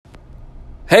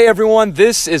Hey everyone,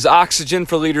 this is Oxygen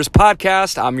for Leaders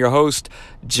podcast. I'm your host,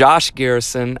 Josh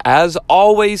Garrison. As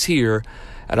always here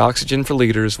at Oxygen for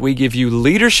Leaders, we give you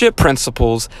leadership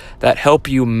principles that help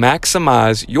you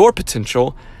maximize your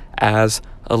potential as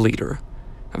a leader.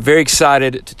 I'm very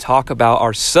excited to talk about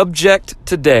our subject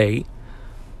today.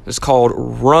 It's called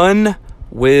Run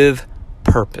with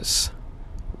Purpose.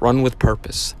 Run with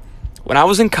Purpose. When I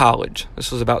was in college, this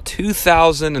was about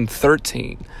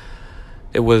 2013,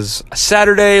 it was a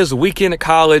Saturday, it was a weekend at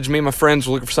college. Me and my friends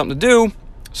were looking for something to do,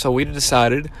 so we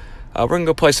decided we're going to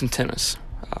go play some tennis.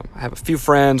 I have a few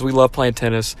friends, we love playing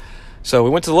tennis. So we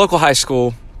went to the local high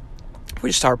school, we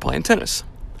just started playing tennis.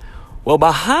 Well,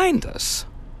 behind us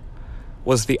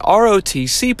was the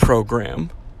ROTC program.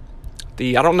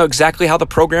 I don't know exactly how the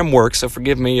program works, so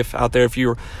forgive me if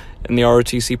you're in the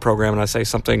ROTC program and I say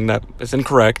something that is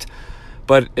incorrect.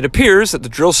 But it appears that the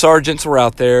drill sergeants were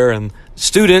out there and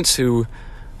students who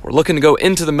were looking to go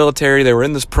into the military, they were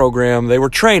in this program, they were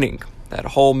training. That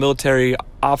whole military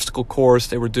obstacle course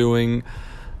they were doing,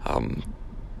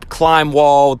 climb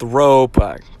wall with the rope,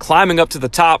 climbing up to the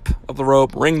top of the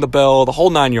rope, ring the bell, the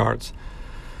whole 9 yards.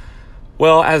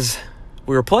 Well, as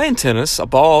we were playing tennis, a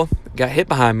ball got hit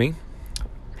behind me,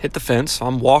 hit the fence. So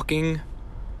I'm walking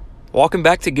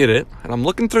back to get it, and I'm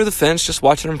looking through the fence, just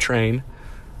watching them train.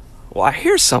 Well, I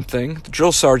hear something. The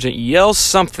drill sergeant yells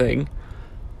something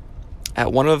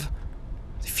at one of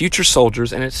the future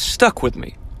soldiers, and it stuck with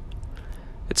me.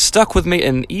 It stuck with me,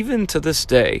 and even to this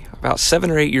day, about 7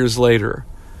 or 8 years later,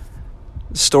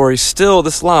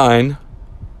 this line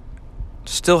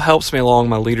still helps me along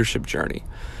my leadership journey.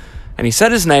 And he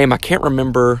said his name. I can't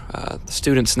remember the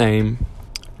student's name,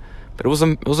 but it was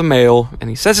a male, and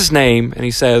he says his name, and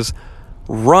he says,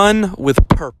 "Run with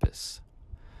purpose."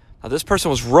 Now, this person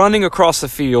was running across the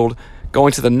field,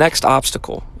 going to the next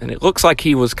obstacle, and it looks like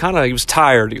he was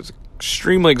tired. He was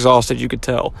extremely exhausted, you could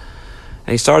tell.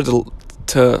 And he started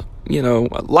to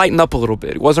lighten up a little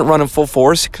bit. He wasn't running full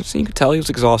force, because you could tell he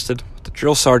was exhausted. The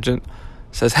drill sergeant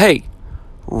says, "Hey,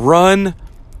 run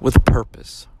with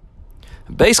purpose."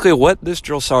 And basically, what this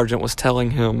drill sergeant was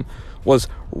telling him was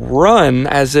run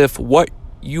as if what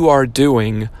you are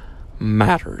doing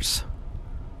matters.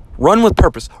 Run with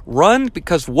purpose. Run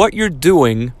because what you're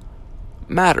doing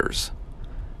matters.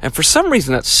 And for some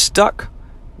reason that stuck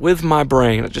with my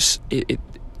brain.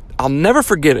 I'll never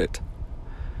forget it.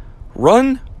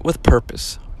 Run with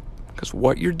purpose because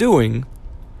what you're doing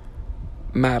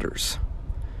matters.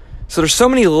 So there's so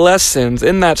many lessons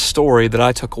in that story that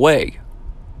I took away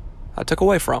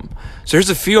from. So here's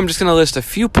I'm just going to list a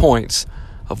few points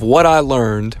of what I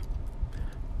learned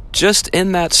just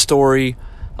in that story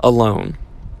alone.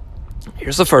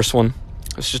 Here's the first one.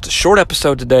 It's just a short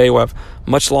episode today. We'll have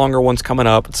much longer ones coming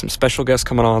up and some special guests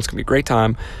coming on. It's going to be a great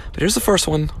time. But here's the first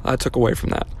one I took away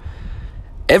from that.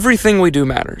 Everything we do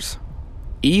matters,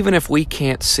 even if we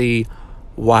can't see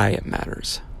why it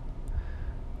matters.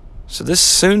 So this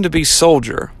soon-to-be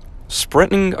soldier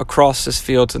sprinting across this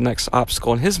field to the next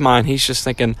obstacle, in his mind, he's just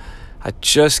thinking, I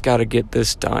just got to get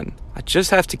this done. I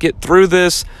just have to get through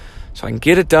this so I can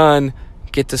get it done,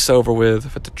 get this over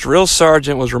with. But the drill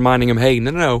sergeant was reminding him, hey,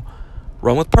 no,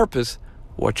 run with purpose.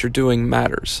 What you're doing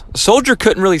matters. The soldier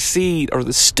couldn't really see, or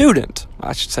the student,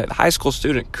 I should say, the high school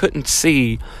student couldn't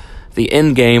see the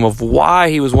end game of why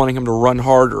he was wanting him to run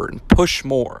harder and push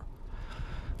more.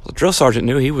 The drill sergeant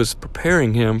knew he was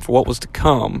preparing him for what was to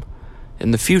come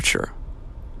in the future.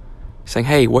 Saying,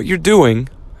 hey, what you're doing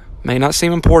may not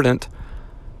seem important,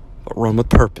 but run with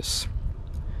purpose.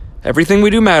 Everything we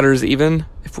do matters, even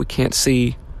if we can't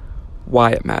see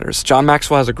why it matters. John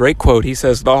Maxwell has a great quote. He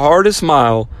says, the hardest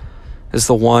mile is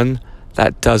the one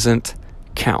that doesn't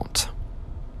count.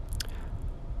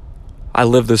 I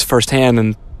lived this firsthand.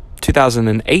 In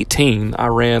 2018, I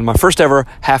ran my first ever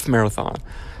half marathon.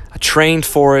 I trained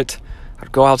for it.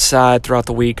 I'd go outside throughout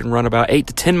the week and run about 8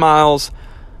 to 10 miles,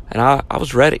 and I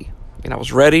was ready. I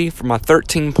was ready for my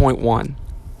 13.1.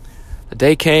 The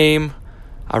day came.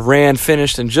 I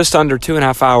finished in just under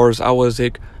 2.5 hours. I was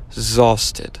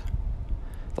exhausted.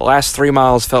 The last 3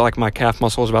 miles felt like my calf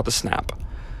muscle was about to snap.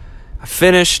 I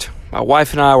finished. My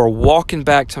wife and I were walking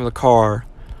back to the car.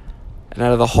 And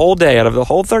out of the whole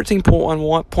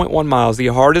 13.1 miles, the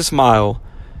hardest mile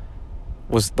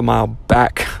was the mile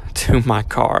back to my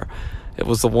car. It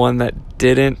was the one that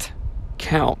didn't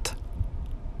count.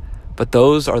 But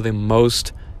those are the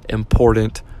most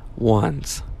important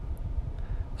ones.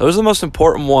 Those are the most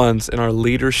important ones in our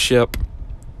leadership,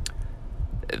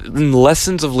 in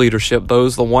lessons of leadership.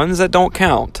 The ones that don't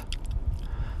count,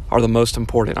 are the most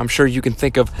important. I'm sure you can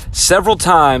think of several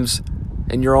times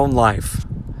in your own life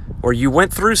where you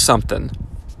went through something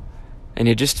and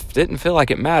it just didn't feel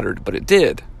like it mattered, but it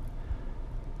did.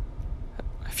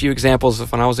 A few examples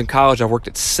of when I was in college, I worked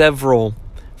at several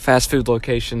fast food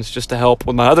locations just to help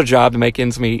with my other job to make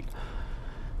ends meet.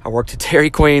 I worked at Dairy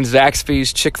Queen,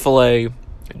 Zaxby's, Chick-fil-A.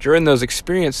 During those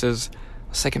experiences, I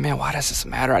was thinking, man, why does this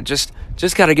matter? I just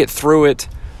got to get through it.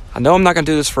 I know I'm not going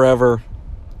to do this forever.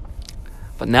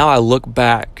 But now I look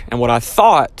back, and what I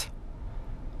thought,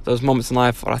 those moments in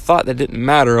life, what I thought that didn't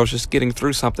matter, I was just getting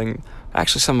through something,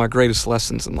 actually some of my greatest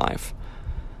lessons in life.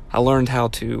 I learned how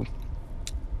to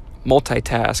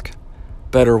multitask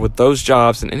better with those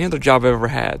jobs than any other job I've ever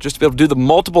had. Just to be able to do the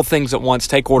multiple things at once,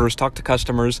 take orders, talk to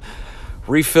customers,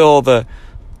 refill the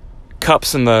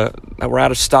cups that were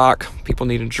out of stock, people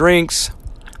needing drinks,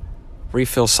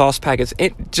 refill sauce packets.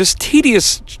 It just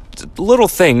tedious little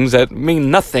things that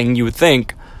mean nothing, you would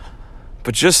think,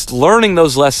 but just learning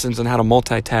those lessons and how to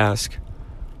multitask,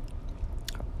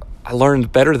 I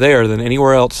learned better there than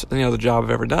anywhere else, any other job I've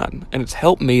ever done. And it's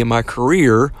helped me in my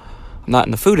career. I'm not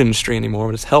in the food industry anymore,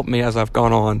 but it's helped me as I've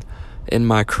gone on in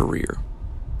my career.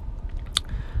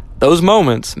 Those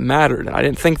moments mattered. I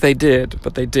didn't think they did,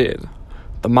 but they did.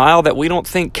 The mile that we don't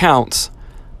think counts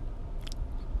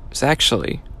is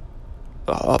actually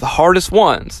the hardest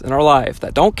ones in our life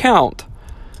that don't count.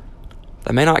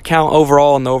 That may not count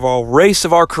overall in the overall race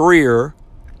of our career,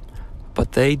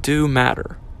 but they do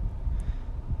matter.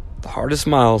 The hardest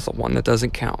mile is the one that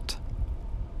doesn't count.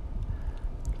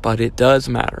 But it does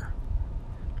matter.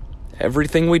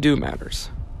 Everything we do matters,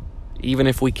 even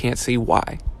if we can't see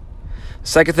why.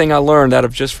 Second thing I learned out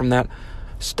of just from that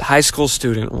high school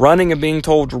student running and being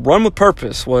told to run with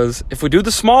purpose was, if we do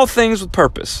the small things with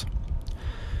purpose,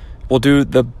 we'll do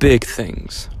the big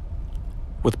things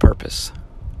with purpose.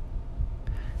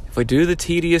 If we do the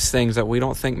tedious things that we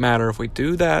don't think matter, if we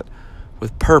do that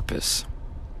with purpose,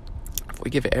 if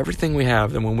we give it everything we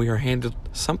have, then when we are handed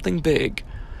something big,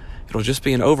 it'll just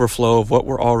be an overflow of what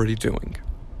we're already doing.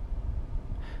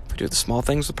 If we do the small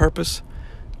things with purpose,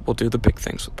 we'll do the big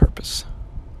things with purpose.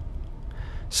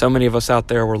 So many of us out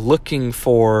there, we're looking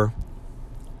for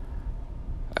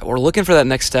that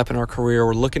next step in our career.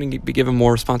 We're looking to be given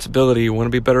more responsibility. We want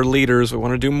to be better leaders. We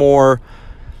want to do more.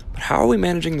 But how are we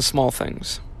managing the small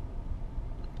things?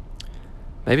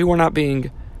 Maybe we're not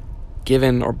being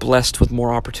given or blessed with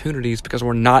more opportunities because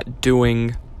we're not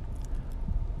doing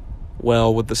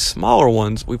well with the smaller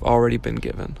ones we've already been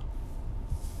given.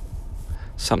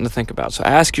 Something to think about. So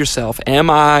ask yourself, am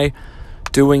I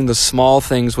doing the small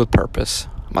things with purpose?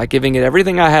 Am I giving it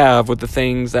everything I have with the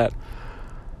things that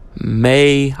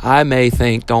I may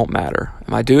think don't matter?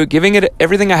 Am I giving it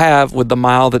everything I have with the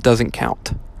mile that doesn't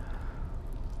count?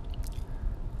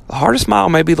 The hardest mile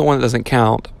may be the one that doesn't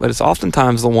count, but it's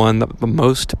oftentimes the one that the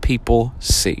most people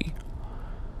see.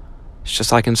 It's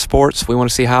just like in sports. We want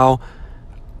to see how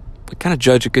we kind of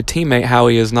judge a good teammate, how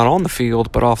he is not on the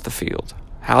field, but off the field.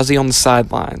 How's he on the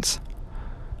sidelines?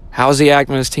 How's he act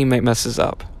when his teammate messes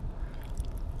up?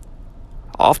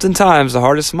 Oftentimes, the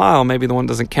hardest mile may be the one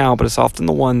that doesn't count, but it's often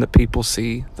the one that people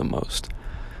see the most.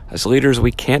 As leaders,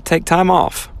 we can't take time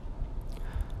off.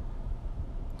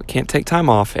 We can't take time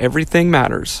off. Everything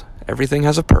matters. Everything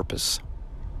has a purpose.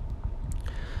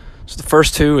 So the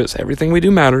first two is everything we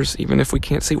do matters, even if we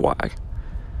can't see why.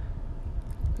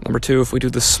 Number two, if we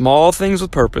do the small things with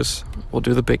purpose, we'll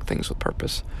do the big things with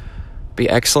purpose. Be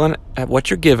excellent at what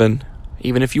you're given,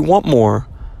 even if you want more,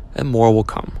 and more will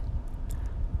come.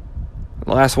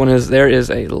 The last one is, there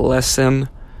is a lesson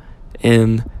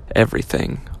in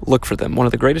everything. Look for them. One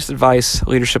of the greatest advice,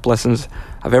 leadership lessons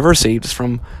I've ever received is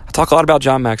I talk a lot about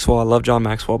John Maxwell. I love John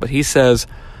Maxwell, but he says,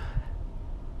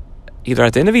 either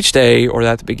at the end of each day or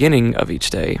at the beginning of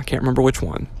each day, I can't remember which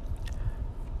one,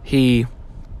 he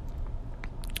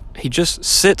just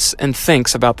sits and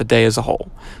thinks about the day as a whole.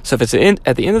 So if it's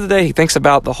at the end of the day, he thinks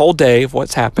about the whole day of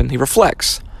what's happened. He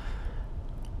reflects.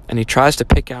 And he tries to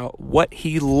pick out what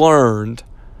he learned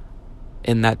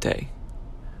in that day.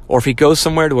 Or if he goes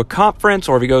somewhere to a conference,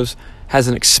 or if he has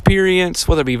an experience,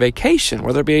 whether it be vacation,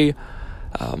 whether it be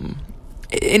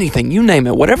anything, you name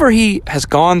it, whatever he has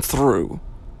gone through,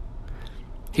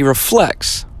 he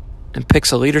reflects and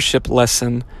picks a leadership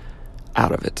lesson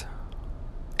out of it.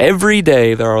 Every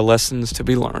day there are lessons to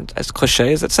be learned. As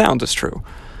cliche as it sounds, it's true.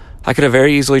 I could have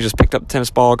very easily just picked up the tennis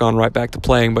ball, gone right back to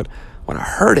playing, but when I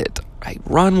heard it, I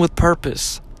run with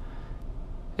purpose,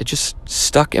 it just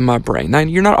stuck in my brain. Now,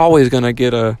 you're not always going to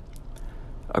get a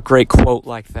great quote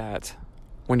like that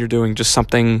when you're doing just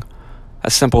something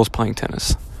as simple as playing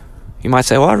tennis. You might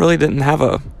say, well, I really didn't have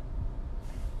a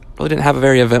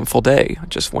very eventful day. I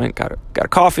just went, got a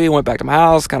coffee, went back to my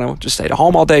house, kind of just stayed at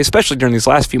home all day, especially during these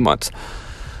last few months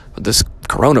with this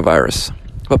coronavirus.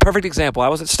 But perfect example, I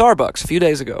was at Starbucks a few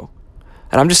days ago,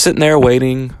 and I'm just sitting there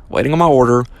waiting on my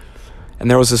order, and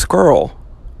there was this girl.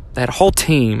 They had a whole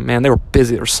team, man, they were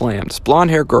busy, they were slammed. This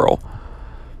blonde-haired girl.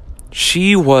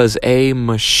 She was a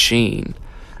machine.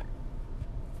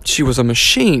 She was a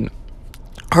machine.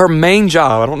 Her main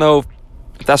job, I don't know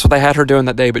if that's what they had her doing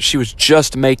that day, but she was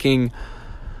just making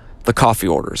the coffee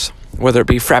orders. Whether it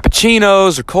be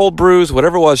frappuccinos or cold brews,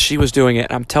 whatever it was, she was doing it.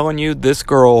 And I'm telling you, this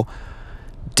girl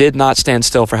did not stand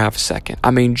still for half a second. I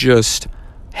mean, just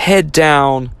head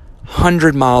down,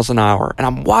 100 miles an hour. And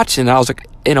I'm watching, and I was like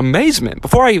in amazement.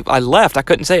 Before I left, I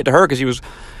couldn't say it to her because she was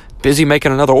busy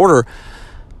making another order.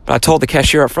 But I told the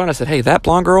cashier up front, I said, hey, that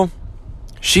blonde girl,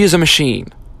 she is a machine.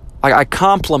 I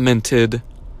complimented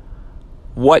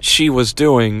what she was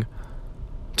doing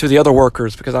to the other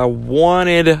workers because I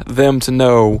wanted them to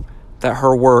know that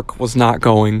her work was not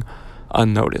going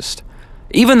unnoticed.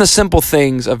 Even the simple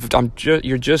things of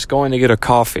you're just going to get a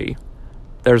coffee.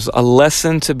 There's a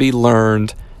lesson to be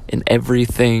learned in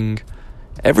everything,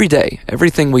 every day.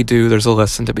 Everything we do, there's a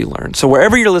lesson to be learned. So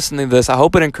wherever you're listening to this, I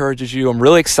hope it encourages you. I'm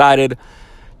really excited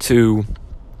to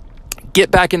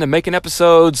get back into making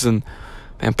episodes and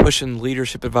pushing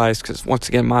leadership advice, because once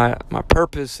again, my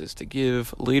purpose is to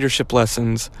give leadership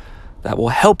lessons that will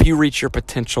help you reach your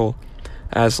potential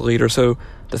as a leader. So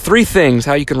the 3 things,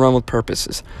 how you can run with purpose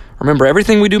is, remember,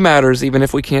 everything we do matters, even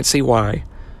if we can't see why.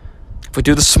 If we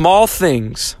do the small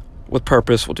things with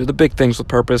purpose, we'll do the big things with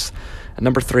purpose. And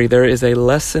number 3, there is a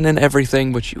lesson in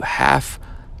everything, but you have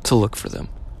to look for them.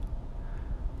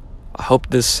 I hope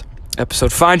this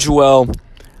episode finds you well.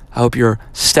 I hope you're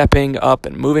stepping up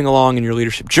and moving along in your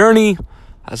leadership journey.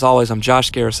 As always, I'm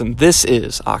Josh Garrison. This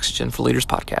is Oxygen for Leaders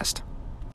Podcast.